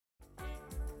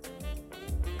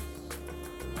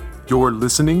You're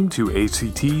listening to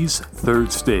ACT's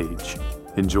Third Stage.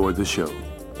 Enjoy the show.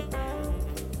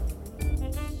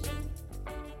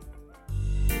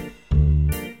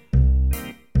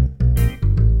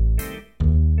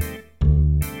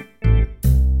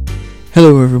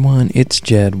 Hello everyone, it's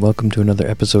Jed. Welcome to another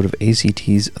episode of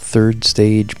ACT's Third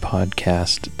Stage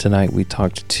podcast. Tonight we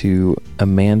talked to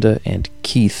Amanda and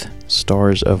Keith,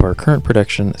 stars of our current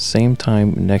production, Same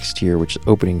Time Next Year, which is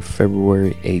opening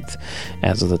February 8th.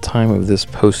 As of the time of this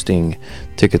posting,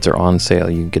 tickets are on sale.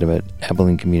 You can get them at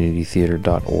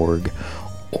Abilene-CommunityTheater.org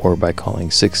or by calling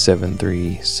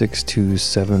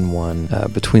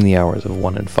 673-6271 between the hours of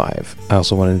 1 and 5. I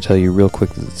also wanted to tell you real quick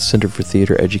that the Center for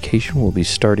Theater Education will be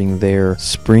starting their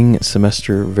spring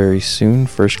semester very soon.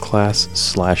 First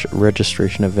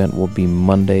class/registration event will be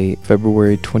Monday,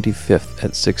 February 25th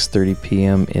at 6:30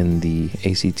 p.m. in the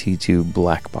ACT2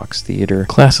 Black Box Theater.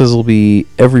 Classes will be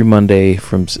every Monday at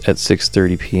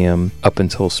 6:30 p.m. up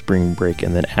until spring break,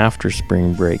 and then after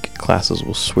spring break, classes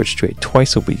will switch to a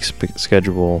twice-a-week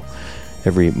schedule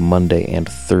every Monday and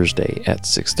Thursday at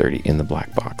 6:30 in the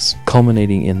Black Box,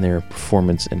 culminating in their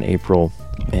performance in April.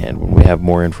 And when we have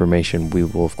more information, we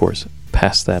will, of course,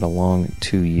 pass that along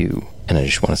to you. And I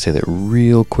just want to say that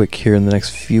real quick here, in the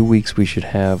next few weeks, we should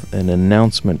have an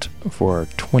announcement for our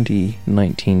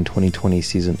 2019-2020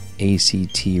 season,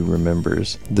 ACT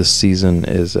Remembers. This season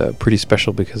is pretty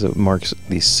special because it marks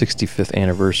the 65th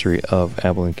anniversary of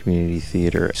Abilene Community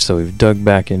Theater. So we've dug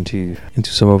back into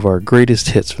some of our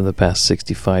greatest hits from the past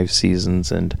 65 seasons,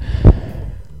 and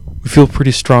we feel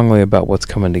pretty strongly about what's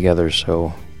coming together.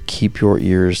 So keep your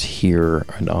ears here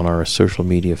and on our social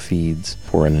media feeds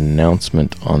for an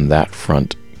announcement on that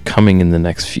front coming in the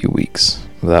next few weeks.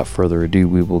 Without further ado,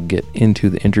 we will get into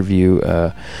the interview.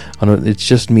 It's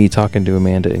just me talking to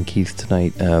Amanda and Keith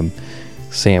tonight.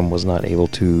 Sam was not able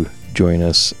to join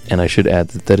us, and I should add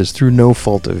that is through no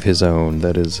fault of his own.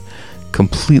 That is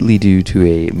completely due to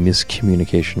a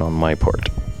miscommunication on my part.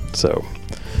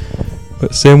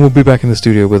 But Sam will be back in the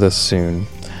studio with us soon.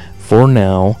 For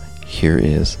now, here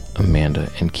is Amanda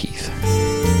and Keith.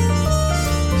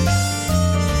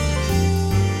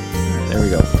 There we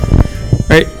go. All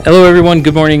right. Hello, everyone.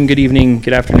 Good morning, good evening,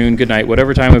 good afternoon, good night,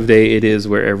 whatever time of day it is,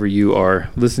 wherever you are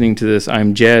listening to this.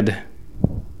 I'm Jed.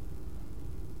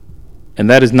 And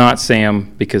that is not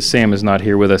Sam, because Sam is not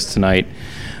here with us tonight.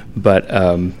 But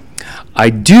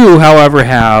I do, however,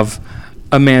 have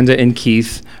Amanda and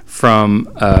Keith from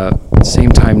Same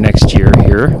Time Next Year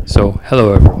here. So,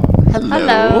 hello, everyone.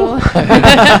 Hello.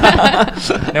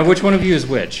 Now, which one of you is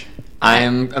which?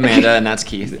 I'm Amanda, and that's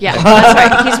Keith. Yeah, that's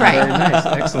right. He's right. Very nice.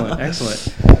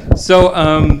 Excellent. So,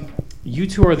 you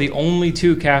two are the only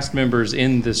two cast members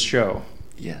in this show.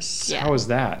 Yes. Yeah. How is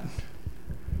that?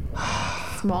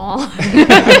 Small.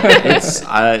 It's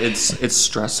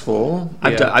stressful.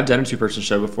 Yeah. I've done a 2-person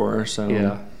show before, so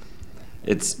Yeah.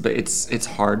 it's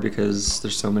hard because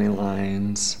there's so many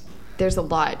lines. There's a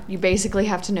lot. You basically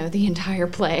have to know the entire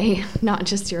play, not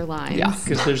just your lines. Yeah.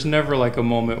 Because there's never like a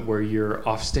moment where you're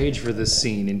off stage for this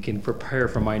scene and can prepare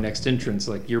for my next entrance.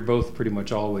 Like, you're both pretty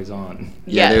much always on.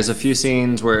 Yeah, Yes. there's a few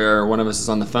scenes where one of us is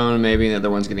on the phone, maybe, and the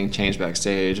other one's getting changed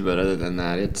backstage. But other than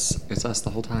that, it's us the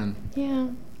whole time. Yeah.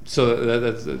 So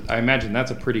that's I imagine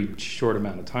that's a pretty short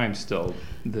amount of time still.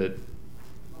 That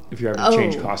if you're having to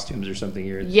change costumes or something,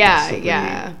 it's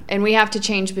Yeah. And we have to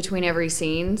change between every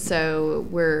scene, so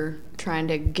we're trying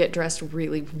to get dressed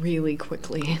really, really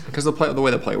quickly. Because the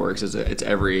way the play works is it's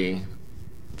every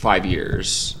 5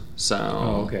 years. So.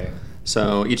 Oh, okay.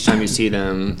 So each time you see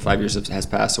them, 5 years has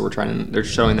passed. So they're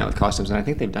showing that with costumes, and I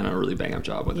think they've done a really bang up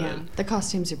job with Yeah. it. The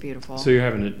costumes are beautiful. So you're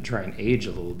having to try and age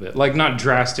a little bit, like not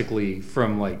drastically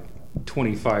from like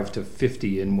 25 to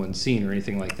 50 in one scene or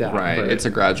anything like that. Right. But It's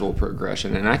a gradual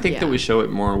progression, and I think that we show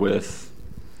it more with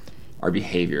our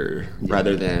behavior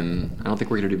rather than. I don't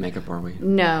think we're gonna do makeup, are we?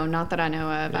 No, not that I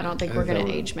know of. I don't think we're going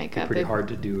to age Be makeup. pretty hard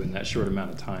to do in that short amount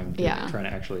of time. Trying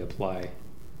to actually apply.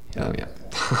 Oh yeah.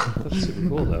 That's super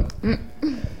cool though.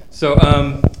 So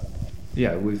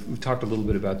we've talked a little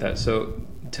bit about that. So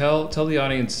tell the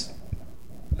audience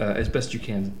as best you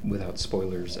can without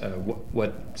spoilers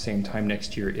what Same Time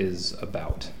Next Year is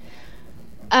about.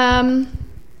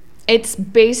 It's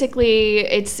basically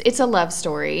it's a love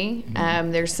story.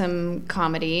 There's some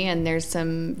comedy and there's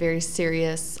some very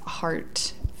serious,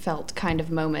 heartfelt kind of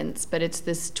moments, but it's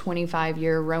this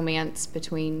 25-year romance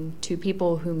between two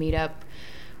people who meet up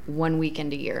one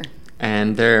weekend a year.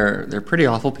 And they're pretty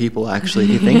awful people, actually,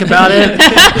 if you think about it.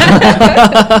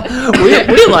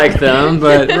 we like them,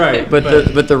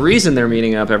 but the reason they're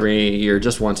meeting up every year,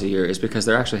 just once a year, is because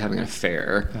they're actually having an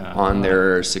affair on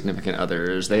their significant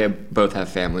others. They both have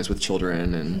families with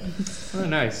children, and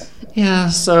nice. Yeah,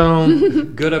 so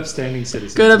good upstanding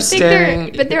citizens. Good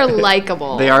upstanding, but they're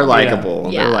likable. They are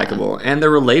likable. Yeah. They're likable, and they're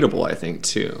relatable, I think,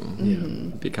 too.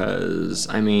 Mm-hmm. Because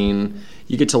I mean,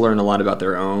 you get to learn a lot about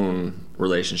their own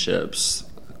relationships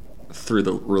through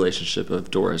the relationship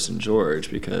of Doris and George,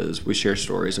 because we share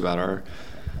stories about our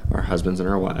husbands and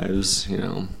our wives, you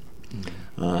know.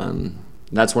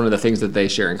 That's one of the things that they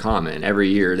share in common. Every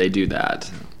year they do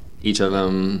that. Each of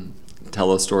them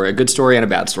tell a good story and a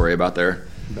bad story about their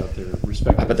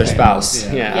respective about their spouse.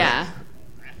 Yeah.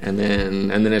 And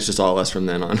then it's just all us from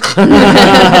then on. So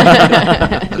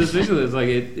essentially, it's like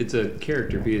it's a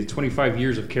character piece. 25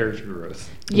 years of character growth.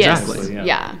 Yes. Exactly.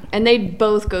 Yeah. And they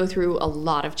both go through a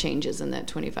lot of changes in that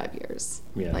 25 years.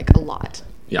 Yeah. Like a lot.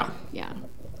 Yeah. Yeah.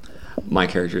 My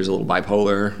character is a little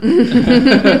bipolar.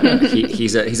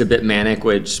 he's a bit manic,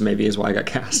 which maybe is why I got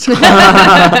cast.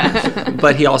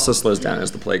 But he also slows down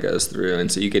as the play goes through,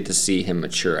 and so you get to see him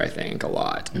mature, I think, a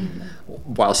lot,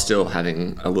 while still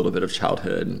having a little bit of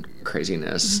childhood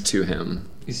craziness to him.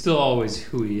 He's still always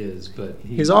who he is, but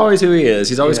he's always who he is.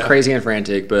 He's always crazy and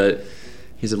frantic, but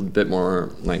he's a bit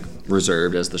more like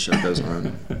reserved as the show goes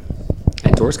on.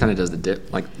 And Doris kind of does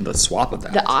the swap of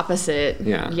that. The opposite.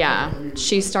 Yeah. Yeah.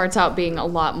 She starts out being a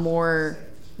lot more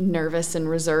nervous and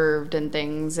reserved and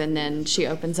things, and then she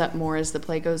opens up more as the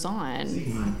play goes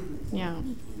on. Yeah.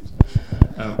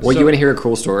 Well, you want to hear a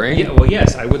cool story? Yeah. Well,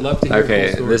 yes, I would love to hear a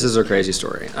cool story. This is a crazy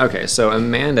story. Okay, so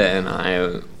Amanda and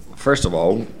I, first of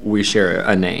all, we share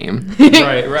a name.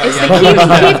 Right.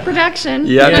 Keith production.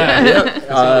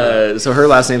 Yeah. So her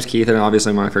last name's Keith, and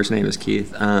obviously my first name is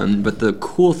Keith. But the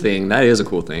cool thing, that is a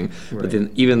cool thing, but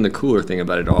then even the cooler thing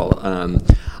about it all,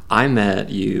 I met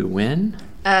you when?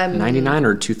 99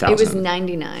 or 2000? It was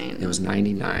 99. It was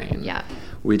 99. Yeah.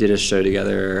 We did a show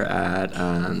together at,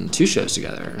 2 shows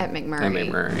together. At McMurray. At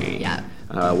McMurray. Yeah.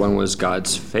 One was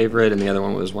God's Favorite, and the other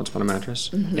one was Once Upon a Mattress.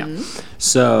 Mm-hmm. Yeah.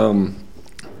 So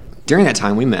during that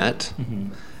time we met,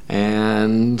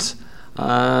 and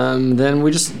then we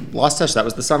just lost touch. That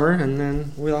was the summer, and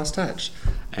then we lost touch.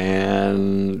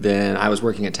 And then I was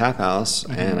working at Tap House,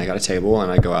 and I got a table, and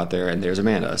I go out there, and there's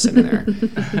Amanda sitting there.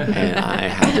 And I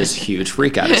had this huge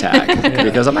freak out attack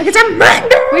because I'm like, it's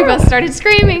Amanda! We both started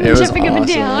screaming and jumping up and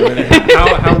down.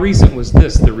 How recent was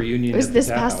this, the reunion? It was this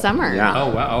past summer. Yeah.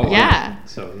 Oh, wow. Yeah.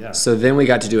 So then we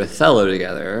got to do Othello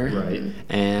together. Right.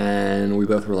 And we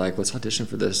both were like, let's audition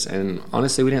for this. And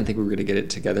honestly, we didn't think we were going to get it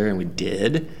together, and we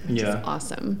did. Yeah.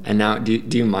 Awesome. And now, do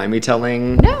you mind me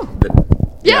telling? No.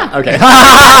 Yeah. Okay.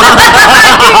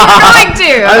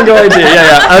 I'm going to.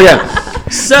 Yeah. Okay.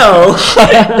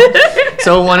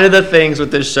 So one of the things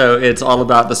with this show, it's all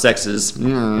about the sexes.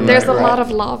 There's a lot of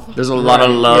love. There's a lot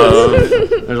of love.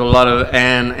 There's a lot of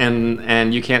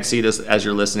and you can't see this as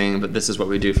you're listening, but this is what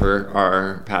we do for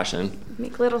our passion.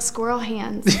 Make little squirrel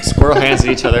hands. Squirrel hands at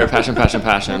each other. Passion. That's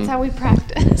how we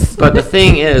practice. But the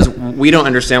thing is, we don't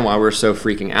understand why we're so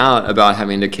freaking out about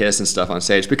having to kiss and stuff on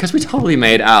stage, because we totally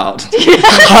made out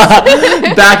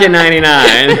back in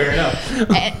 '99. Fair enough.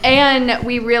 And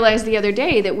we realized the other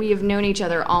day that we have known each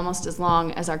other almost as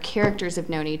long as our characters have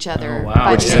known each other. Oh, wow.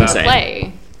 By Which is the insane.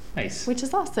 Play, Nice. which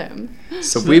is awesome.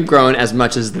 So we've grown as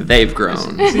much as they've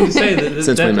grown I was going to say that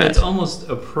since we met. It's almost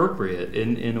appropriate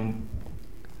in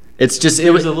It's just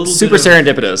There's a little super bit of-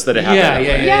 serendipitous that it happened.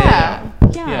 Yeah.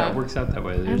 Yeah, it works out that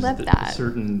way. There's love a that.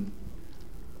 certain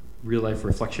real life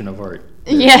reflection of art.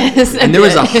 Yes. And there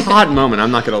was a hot moment, I'm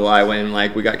not gonna lie, when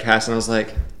like we got cast and I was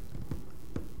like,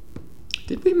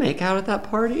 did we make out at that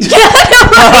party?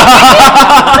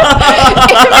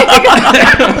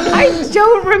 I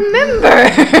don't remember.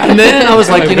 And then I was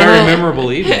like, you know, very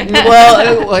memorable evening.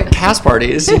 well, like cast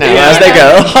parties, you know, as they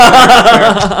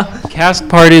go. Cast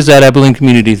parties at Abilene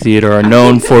Community Theater are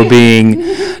known for being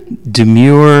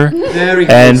demure Very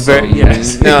and wholesome. very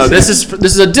yes. No, this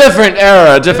is a different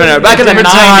era, Back in the Different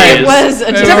 90s. It was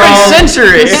a different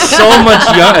century. So much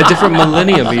a different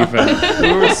millennium even.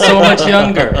 We were so much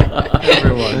younger.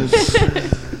 Everyone.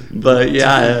 But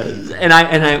yeah, and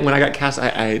I when I got cast,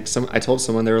 I told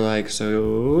someone, they were like,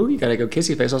 so you gotta go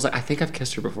kissy face. I was like, I think I've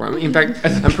kissed her before. I mean, in fact,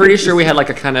 I'm pretty sure we had like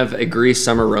a kind of a Grease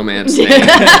summer romance thing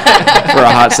for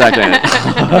a hot second.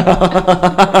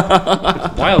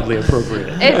 Wildly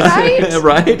appropriate. Right?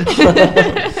 Right?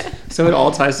 So it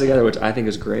all ties together, which I think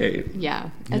is great. Yeah.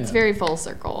 It's very full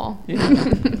circle. Yeah,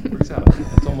 works out.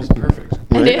 It's almost perfect.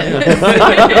 It is.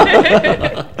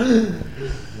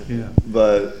 Yeah.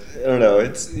 But don't know.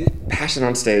 It's passion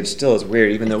on stage still is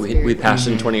weird, even though we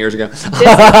passioned 20 years ago.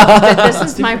 This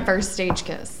is my first stage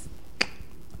kiss.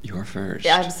 Your first.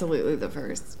 Absolutely the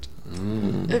first.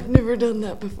 I've never done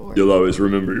that before. You'll always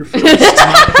remember your first.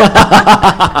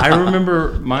 I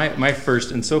remember my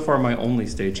first, and so far my only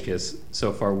stage kiss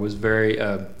so far was very.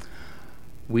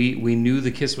 We knew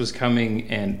the kiss was coming,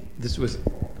 and this was.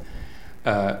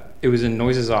 It was in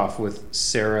Noises Off with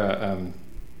Sarah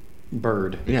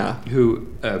Bird. Yeah. Who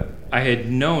I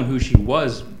had known who she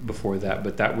was before that,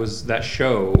 but that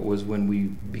show was when we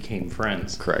became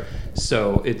friends. Correct.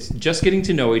 So it's just getting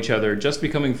to know each other, just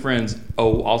becoming friends.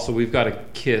 Oh, also we've got a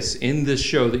kiss in this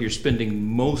show that you're spending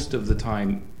most of the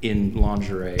time in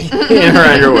lingerie. In her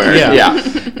underwear. Yeah.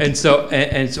 And so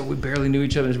we barely knew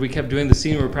each other. We kept doing the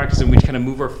scene we were practicing. We'd kind of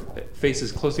move our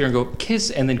faces closer and go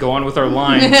kiss, and then go on with our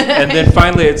lines. And then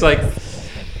finally, it's like,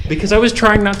 because I was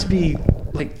trying not to be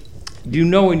like, you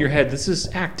know, in your head, this is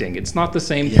acting. It's not the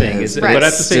same thing, is it? Right. But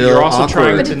at the same, Still you're also awkward.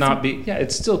 trying But to not be. Yeah,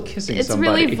 it's still kissing It's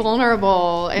somebody. really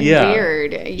vulnerable and Yeah.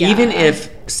 weird. Yeah. Even if,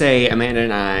 say, Amanda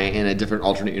and I in a different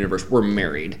alternate universe were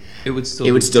married, It would still.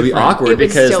 it would still be different. awkward It would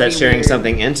because still that's be sharing weird.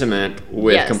 something intimate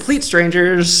with Yes. complete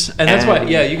strangers. And that's why,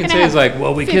 yeah, you can Gonna say it's have like,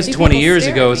 well, we 50 kissed 20 people years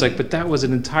stare ago. at It's me. like, but that was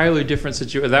an entirely different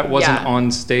situation. That wasn't Yeah. on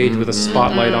stage with a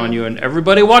spotlight on you, and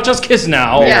everybody watch us kiss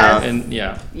now. Yes. And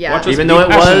yeah, Yeah. watch us Even be though it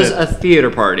was passionate. a theater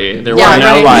party, there Yeah, were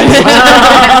no right.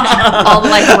 lights. all the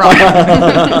lights were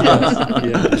on.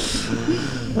 Yeah.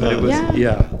 But it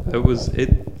was, it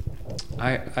was,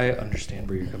 I understand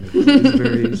where you're coming from. It's a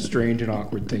very strange and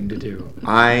awkward thing to do.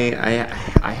 I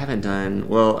haven't done,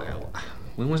 well,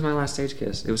 when was my last stage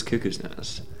kiss? It was Cuckoo's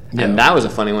Nest. Yeah. And that was a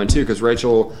funny one too, because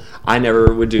Rachel, I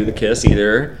never would do the kiss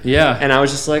either. Yeah. And I was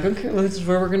just like, okay, well, this is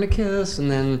where we're going to kiss. And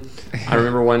then I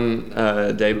remember one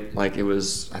day, like it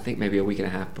was, I think maybe a week and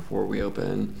a half before we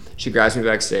opened, she grabs me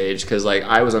backstage, because like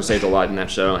I was on stage a lot in that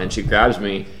show, and she grabs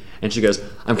me and she goes,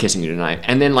 I'm kissing you tonight.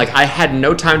 And then like I had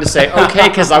no time to say okay,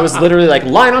 because I was literally like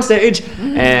lying on stage.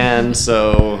 And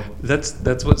so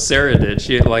That's what Sarah did.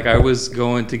 She like, I was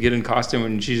going to get in costume,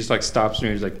 and she just like stops me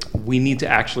and is like, we need to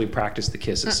actually practice the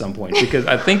kiss at some point, because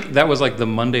I think that was like the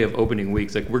Monday of opening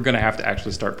weeks. Like, we're gonna have to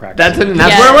actually start practicing.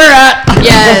 that's Yes. where we're at.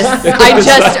 Yes,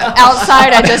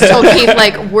 I just told Keith,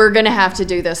 like, we're gonna have to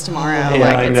do this tomorrow. Yeah,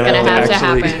 like, I it's know. gonna have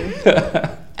Actually. to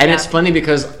happen. And Yeah. it's funny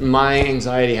because my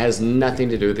anxiety has nothing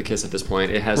to do with the kiss at this point.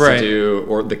 It has Right. to do,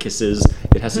 or the kisses,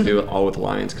 it has to do all with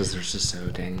lines, because there's just so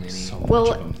dang many. So much of Well,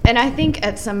 them. and I think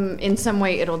in some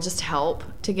way it'll just help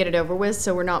to get it over with,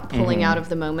 so we're not pulling out of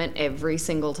the moment every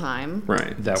single time.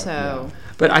 Right. That, So,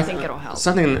 But I think it'll help.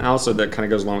 Something also that kind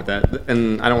of goes along with that,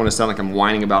 and I don't want to sound like I'm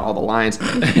whining about all the lines,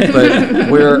 but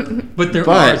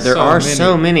there are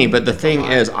so many. But the thing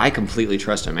is, I completely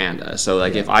trust Amanda. So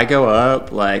like, if I go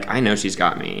up, like I know she's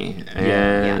got me,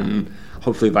 and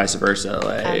hopefully vice versa.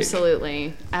 Like,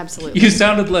 absolutely. You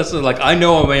sounded less like, I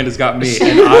know Amanda's got me,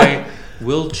 and I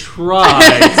will try.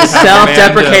 to have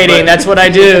self-deprecating. Amanda, but- That's what I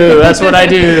do. That's what I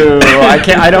do.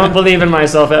 I don't believe in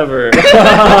myself ever.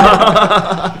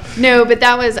 No, but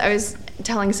I was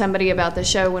telling somebody about the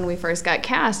show when we first got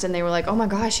cast, and they were like, oh my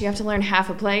gosh, you have to learn half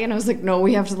a play. And I was like, no,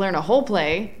 we have to learn a whole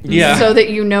play. Yeah. So that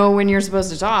you know when you're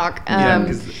supposed to talk. Yeah,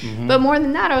 'cause- But more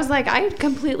than that, I was like, I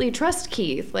completely trust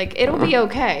Keith. Like, it'll be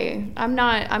okay. I'm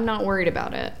not worried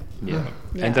about it. Yeah.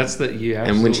 Yeah. And that's the, you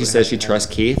And when she absolutely says have she to have-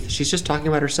 trusts Keith, she's just talking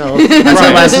about herself. That's her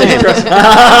Right. last name.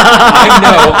 I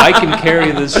know I can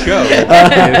carry this show if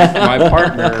my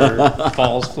partner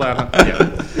falls flat on.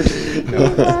 Yeah.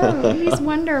 Oh, he's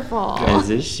wonderful. As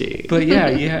is she. But yeah.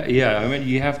 I mean,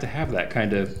 you have to have that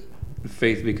kind of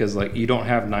faith, because like you don't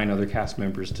have 9 other cast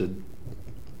members to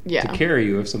Yeah. carry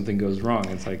you if something goes wrong.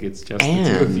 It's like it's just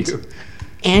the two of you.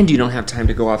 And you don't have time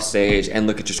to go off stage and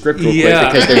look at your script real Yeah.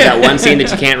 quick, because there's that one scene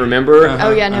that you can't remember. Oh,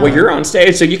 yeah, no. Well, you're on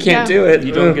stage, so you can't Yeah. do it.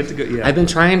 You don't get to go. Yeah. I've been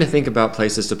trying to think about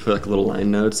places to put like little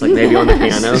line notes, like maybe on the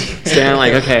piano. Stand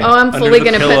like, okay. Oh, I'm Under fully the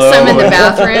going to put pillow. some in the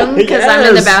bathroom because I'm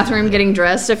in the Yes. bathroom getting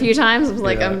dressed a few times. I was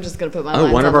like, Yeah. I'm just going to put my Oh,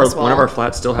 lines one of on our this wall. one of our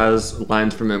flats still has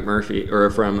lines from McMurphy or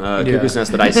from Yeah. Cuckoo's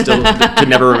Nest that I still could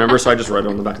never remember, so I just wrote it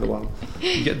on the back of the wall.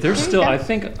 Yeah, there's still, I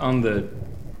think, on the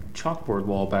chalkboard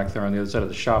wall back there on the other side of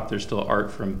the shop, there's still art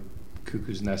from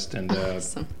Cuckoo's Nest and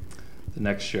Awesome. the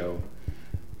next show.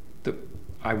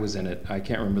 I was in it. I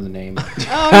can't remember the name.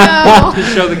 Oh, The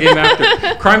show that came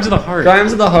after. Crimes of the Heart.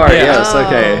 Crimes of the Heart. Yeah. Yes. Oh.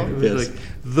 Okay. It was Yes. like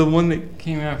the one that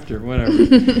came after, whatever.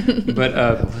 But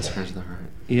What's Crimes of the Heart?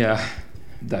 yeah,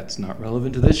 that's not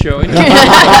relevant to this show anymore.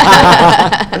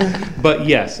 But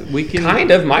yes, we can. Kind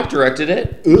of. Mike directed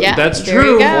it. no. Yeah, That's there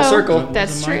true. you go. Full circle. It was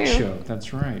That's a Mike true. show.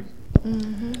 That's right.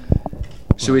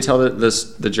 Should we tell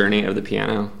the journey of the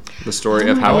piano? The story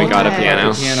of how we got a Okay.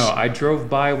 piano? The piano. I drove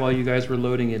by while you guys were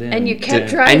loading it in. And you kept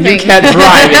driving. And you kept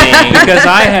driving. because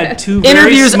I had two very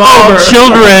Interviews small over.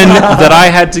 children that I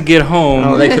had to get home.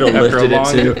 Oh, they could have after a lifted it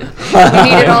long- too. You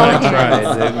need it all I in here. tried.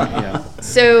 Yeah.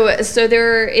 So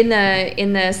there in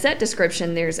the set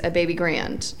description, there's a baby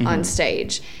grand on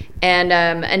stage, and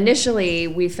initially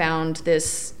we found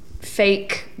this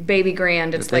fake baby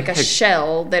grand. It's like a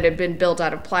shell that had been built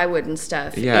out of plywood and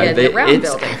stuff in the round it's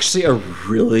building. actually a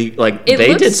really It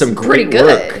they did looks some pretty great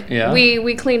good. work. Yeah.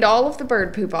 We cleaned all of the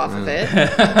bird poop off of it.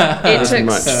 It took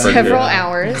much several further.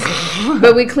 hours,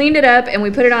 but we cleaned it up and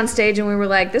we put it on stage and we were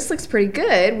like, this looks pretty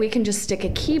good. We can just stick a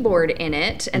keyboard in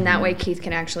it, and that way Keith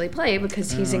can actually play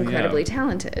because he's incredibly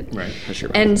talented. Right.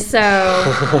 And so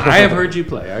I have heard you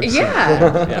play. I've seen it.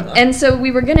 yeah. And so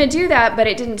we were gonna do that, but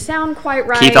it didn't sound quite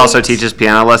right. Keith also teaches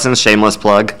piano lessons. Shameless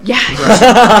plug. Yeah.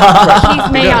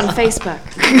 Keith May on Facebook.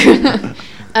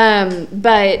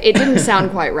 But it didn't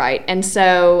sound quite right. And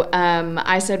so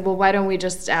I said, well, why don't we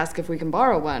just ask if we can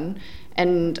borrow one?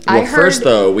 And I Well, heard first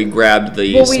though, we grabbed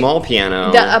the small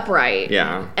piano, the upright.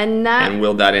 yeah, And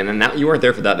wheeled that in. And that you weren't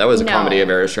there for that. That was a No. comedy of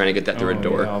errors trying to get that through a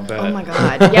door. Yeah, I'll bet. oh my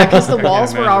God. Yeah, because the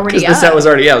walls were already Because up. the set was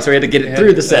already up, so we had to get it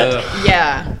through the set.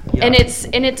 Yeah. Yeah. And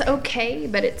it's okay,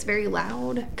 but it's very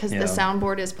loud because Yeah. the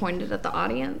soundboard is pointed at the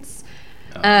audience.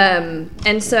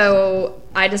 And so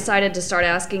I decided to start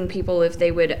asking people if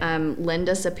they would lend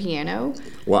us a piano.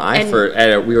 Well,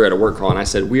 And- we were at a work call, and I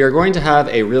said, we are going to have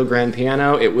a real grand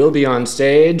piano. It will be on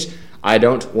stage. I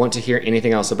don't want to hear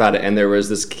anything else about it. And there was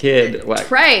this kid.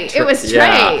 Trey. It was Yeah.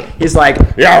 Trey. He's like,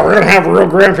 yeah, we're going to have a real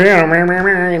grand piano.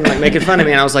 And like making fun of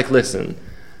me. And I was like, listen.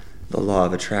 The law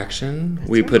of attraction.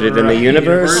 We put it in the Right.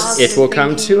 universe. It will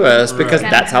come to us because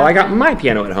Right. that's how I got my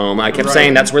piano at home. I kept Right.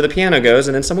 saying that's where the piano goes,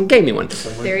 and then someone gave me one.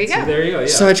 There you go. There you go. Yeah.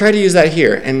 So I tried to use that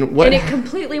here, and what And it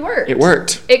completely worked. it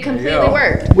worked. It completely go.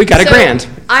 worked. We got a So grand.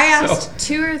 I asked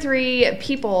 2 or 3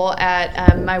 people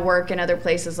at my work and other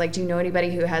places, like, do you know anybody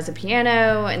who has a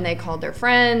piano? And they called their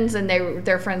friends, and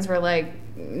their friends were like,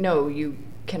 no, you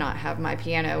cannot have my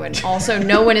piano. And also,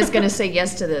 no one is going to say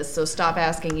yes to this, so stop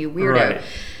asking, you weirdo. Right.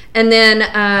 And then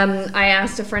I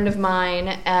asked a friend of mine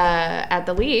at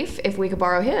the Leaf if we could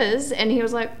borrow his, and he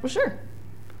was like, well, sure.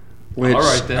 Which, All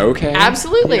right, then. okay.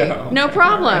 Absolutely. Yeah, No okay,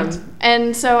 problem. alright.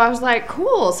 And so I was like,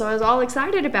 cool. So I was all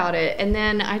excited about it. And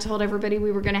then I told everybody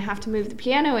we were going to have to move the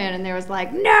piano in. And they was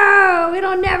like, no,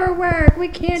 it'll never work. We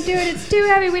can't do it. It's too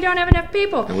heavy. We don't have enough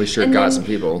people. And we sure And got then some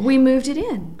people. We moved it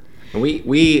in. And okay,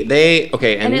 and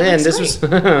And it then looks this was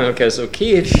okay. So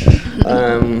Keith,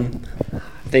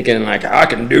 thinking like I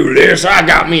can do this. I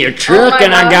got me a truck my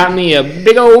and I God. got me a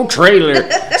big old trailer.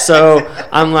 So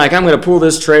I'm like, I'm gonna pull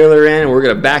this trailer in. And we're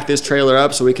gonna back this trailer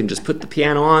up so we can just put the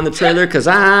piano on the trailer because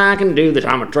I can do this.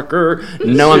 I'm a trucker.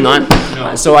 No, I'm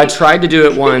not. So I tried to do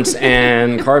it once,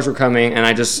 and cars were coming, and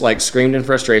I just like screamed in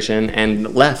frustration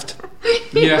and left.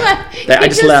 Yeah. I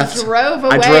just left. Drove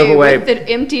I away drove away. with an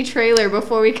empty trailer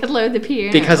before we could load the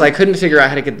piano. Because I couldn't figure out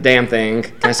how to get the damn thing.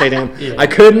 Can I say damn? I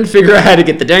couldn't figure out how to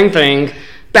get the dang thing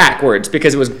backwards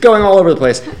because it was going all over the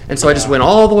place. And so I just went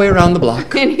all the way around the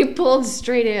block. And he pulled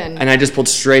straight in. And I just pulled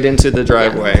straight into the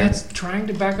driveway. That's trying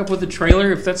to back up with a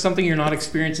trailer. If that's something you're not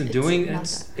experienced in doing,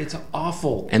 it's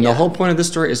awful. And the whole point of this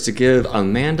story is to give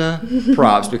Amanda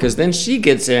props because then she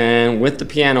gets in with the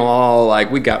piano all like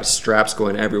we got straps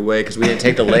going every way because we didn't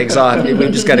take the legs off. We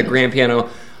just got a grand piano.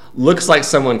 Looks like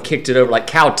someone kicked it over, like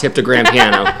cow tipped a grand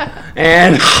piano.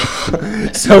 And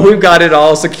so we've got it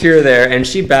all secure there. And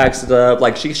she backs it up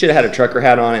like she should have had a trucker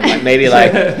hat on and like maybe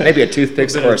a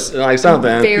toothpick or like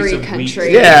something. Very piece of wheat.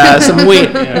 country. Yeah, some wheat.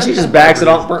 And she just backs it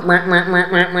off.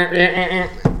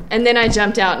 And then I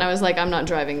jumped out and I was like, I'm not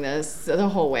driving this the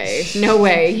whole way. No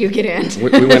way, you get in.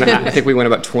 We went. I think we went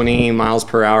about 20 miles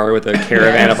per hour with a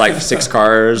caravan of like 6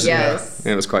 cars. Yes.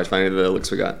 And it was quite funny the looks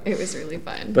we got. It was really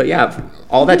fun. But yeah,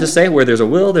 all that to say, where there's a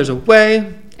will, there's a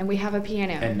way. And we have a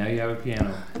piano. And now you have a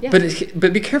piano. Yeah.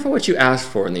 But be careful what you ask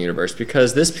for in the universe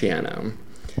because this piano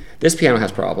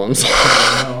has problems.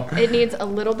 It needs a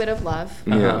little bit of love.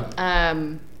 Yeah.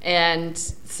 And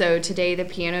so today the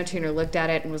piano tuner looked at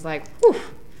it and was like, whew.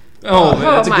 Oh,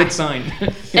 that's a my. good sign.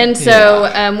 And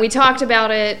so we talked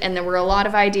about it, and there were a lot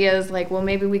of ideas like, well,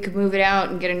 maybe we could move it out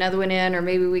and get another one in, or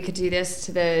maybe we could do this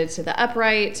to the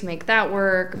upright to make that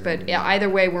work. But yeah, either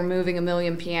way, we're moving a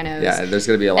million pianos. Yeah, there's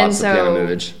going to be a lot And of piano so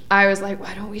movage. I was like,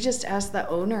 why don't we just ask the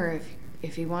owner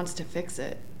if he wants to fix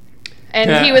it?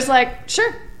 And Yeah. he was like,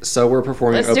 sure. So we're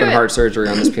performing Let's do open it. heart surgery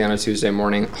on this piano Tuesday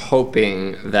morning,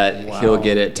 hoping that he'll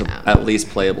get it to Yeah. at least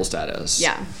playable status.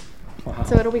 Yeah. Wow.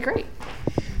 So it'll be great.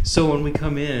 So when we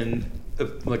come in,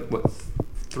 like what,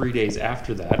 3 days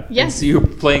after that and Yes. see you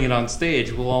playing it on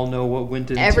stage, we'll all know what went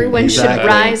into Everyone should Exactly.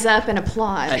 rise up and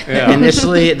applaud. Yeah.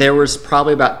 Initially, there was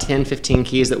probably about 10, 15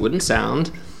 keys that wouldn't sound.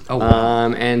 Oh,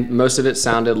 wow. And most of it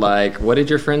sounded like, what did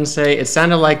your friend say? It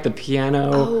sounded like the piano.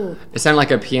 Oh. It sounded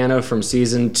like a piano from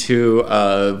season 2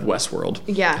 of Westworld.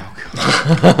 Yeah.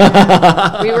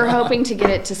 We were hoping to get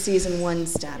it to season 1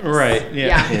 status. Right,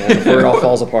 yeah. Yeah, before it all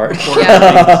falls apart.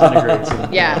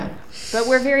 Yeah. But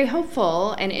we're very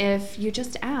hopeful, and if you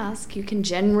just ask, you can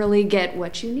generally get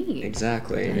what you need.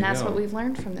 Exactly. And that's go. what we've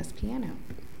learned from this piano.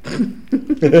 And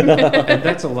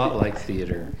that's a lot like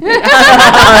theater.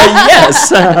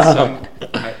 Yes.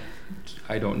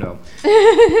 I don't know.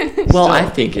 Well, I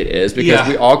think it is because Yeah.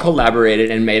 we all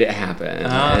collaborated and made it happen.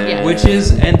 Yeah. Which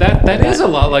is, and that is a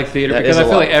lot like theater, That because is I a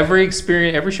feel lot. like every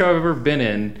experience, every show I've ever been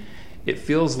in, it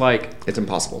feels like, It's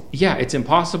impossible. yeah, it's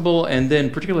impossible. And then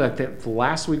particularly like that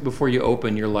last week before you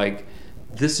open, you're like,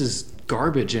 this is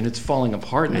garbage and it's falling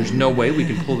apart and there's no way we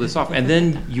can pull this off. And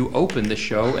then you open the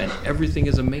show and everything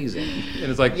is amazing. And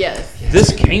it's like, Yes.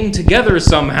 this came together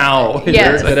somehow.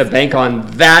 Yes. We're gonna bank on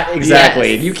that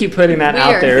exactly. Yes. You keep putting that We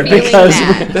out are there feeling because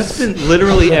that. That's been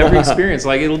literally every experience.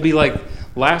 Like it'll be like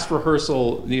last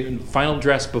rehearsal, the final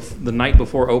dress the night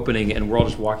before opening, and we're all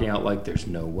just walking out like there's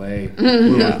no way.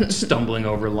 We're stumbling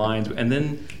over lines, and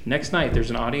then next night there's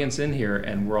an audience in here,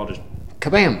 and we're all just,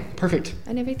 kabam, perfect,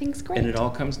 And everything's great. and it all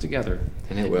comes together.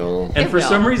 and it will. And It for will.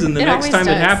 some reason, the It next always time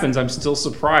it does. happens, I'm still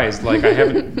surprised. Like I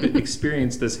haven't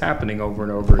experienced this happening over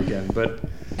and over again. But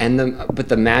But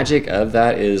the magic of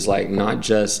that is like not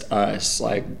just us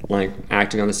like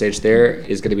acting on the stage. There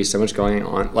is going to be so much going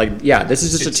on. Like yeah, this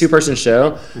is just a 2-person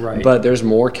show, Right. But there's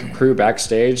more crew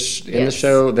backstage in the Yes.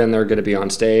 show than they're going to be on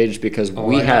stage because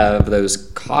we I- have those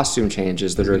costume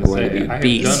changes that are going to be I have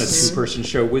beasts. done a 2-person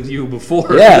show with you before.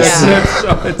 Yes. Yeah. So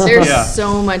it's- There's yeah.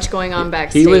 so much going on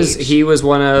backstage. He was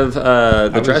one of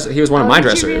he was one of Oh, my did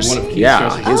you dressers. really? One of Keith's Yeah,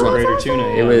 dressers he was for one. Greater Tuna.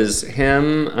 It yeah. was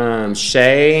him,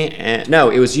 Shay, and no,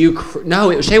 it was you.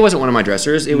 Shay wasn't one of my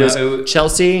dressers. It No, was it was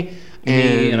Chelsea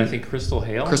me and I think Crystal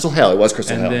Hale. Crystal Hale. It was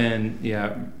Crystal And Hale.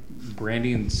 then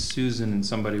Brandy and Susan and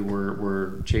somebody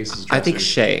were Chase's dressers. I think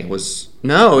Shay was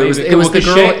no. It was Maybe- it was well, the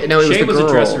 'cause girl. Shay, no, it was Shay the was girl.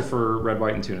 a dresser for Red,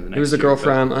 White, and Tuna. The next It was the year, girl but-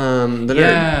 from the nerd.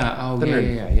 Yeah. Oh The yeah,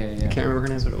 nerd. yeah. Can't remember her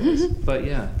name. That's what it was. But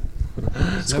yeah.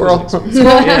 Squirrel. That was an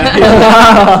experience.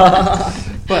 Yeah.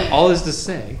 But all is to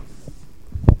say,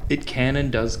 it can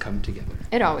and does come together.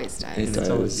 It always does. It And does. it's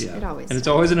always, yeah. It always and it's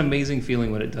always an amazing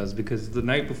feeling when it does, because the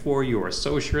night before you are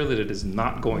so sure that it is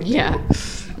not going to. Yeah.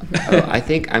 I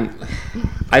think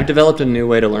I've developed a new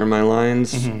way to learn my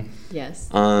lines. Mm-hmm. Yes.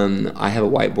 I have a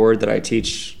whiteboard that I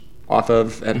teach off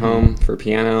of at home for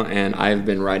piano, and I've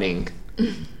been writing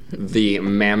the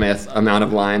mammoth amount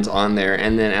of lines on there.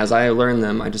 And then as I learn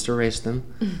them, I just erase them.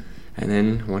 And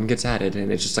then one gets added,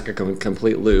 and it's just like a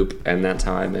complete loop. And that's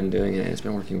how I've been doing it. It's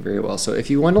been working very well. So if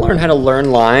you want to learn how to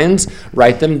learn lines,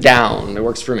 write them down. It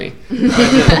works for me.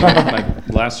 My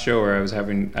last show where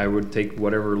I would take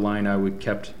whatever line I would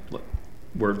kept,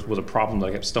 where it was a problem that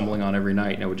I kept stumbling on every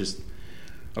night, and I would just,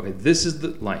 okay, this is the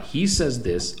line. He says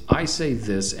this, I say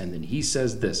this, and then he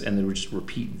says this, and then we just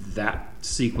repeat that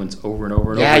sequence over and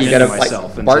over and Yeah, over you again got to to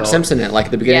myself. like Bart until- Simpson it, like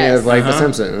at the beginning Yes. of like The Uh-huh.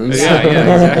 Simpsons. Yeah, exactly.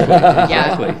 Yeah.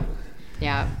 Exactly.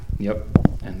 Yeah. Yep,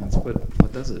 and that's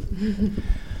what does it.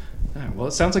 All right, well,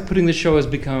 it sounds like putting the show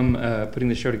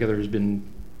together has been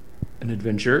an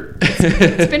adventure.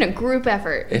 It's been a group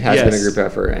effort. It has Yes. been a group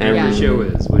effort, and Every Yeah. show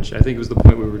is, which I think was the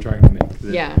point we were trying to make.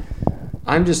 that- Yeah.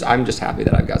 I'm just happy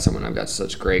that I've got someone I've got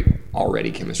such great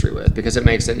already chemistry with, because it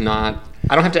makes it not.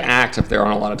 I don't have to act up there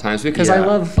on a lot of times because I Yeah.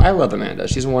 love Amanda.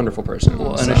 She's a wonderful person.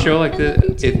 Well, so. and a show like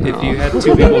this, if you had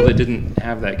two people that didn't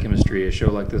have that chemistry, a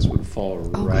show like this would fall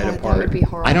Oh right God, apart. that would be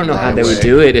horrible. I don't know how Right they would away.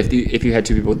 do it if you had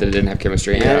two people that didn't have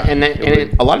chemistry, Yeah, and it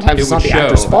would- a lot of times it it's not would the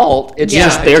actor's show. fault. It's Yeah,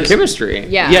 just it their just- chemistry.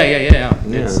 Yeah. Yeah. Yeah.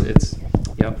 It's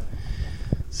yep.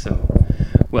 So,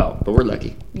 well, But we're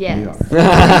lucky. Yes. we are,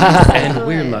 and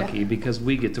we're Good. lucky because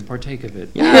we get to partake of it.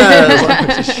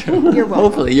 Yes. You're welcome.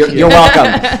 Hopefully, you're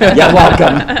welcome. You're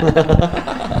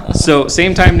welcome. So,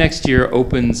 same time next year,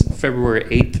 opens February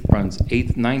 8th, runs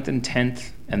 8th, 9th, and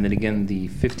 10th, and then again the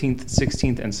 15th,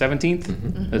 16th, and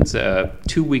 17th. It's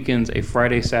 2 weekends, a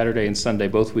Friday, Saturday, and Sunday,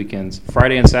 both weekends.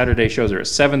 Friday and Saturday shows are at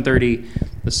 7:30.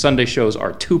 The Sunday shows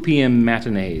are 2 p.m.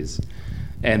 matinees,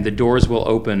 and the doors will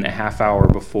open a half hour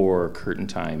before curtain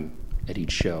time at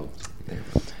each show.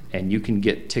 And you can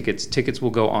get tickets. Tickets will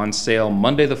go on sale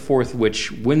Monday the 4th,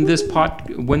 which when this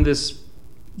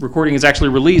recording is actually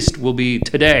released will be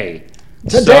today.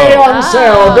 Today So- on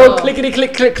sale. Go clickety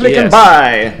click click click and Yes.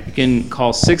 buy. You can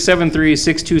call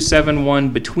 673-6271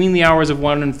 between the hours of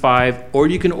 1 and 5, or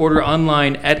you can order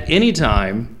online at any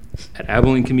time at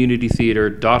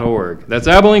AbileneCommunityTheater.org. That's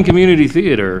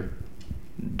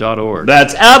AbileneCommunityTheater.org.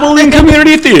 That's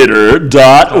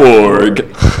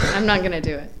AbileneCommunityTheater.org. I'm not gonna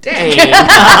do it. Dang.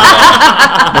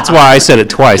 That's why I said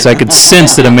it twice. I could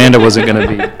sense that Amanda wasn't going to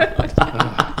be.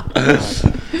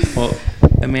 Well,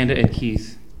 Amanda and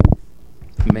Keith.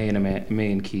 May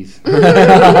and Keith.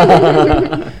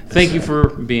 Thank you for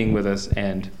being with us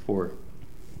and for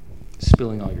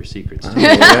spilling all your secrets.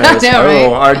 Yes. know, right?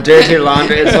 Oh, our dirty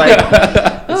laundry. It's like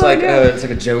it's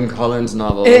like a Joan Collins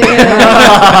novel. You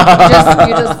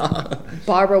just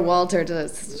Barbara Walter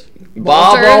just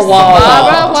Barbara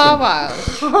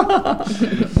Walters. All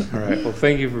right. Well,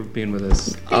 thank you for being with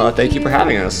us. Thank you for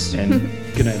having us. And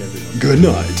good night, everyone. Good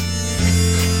night.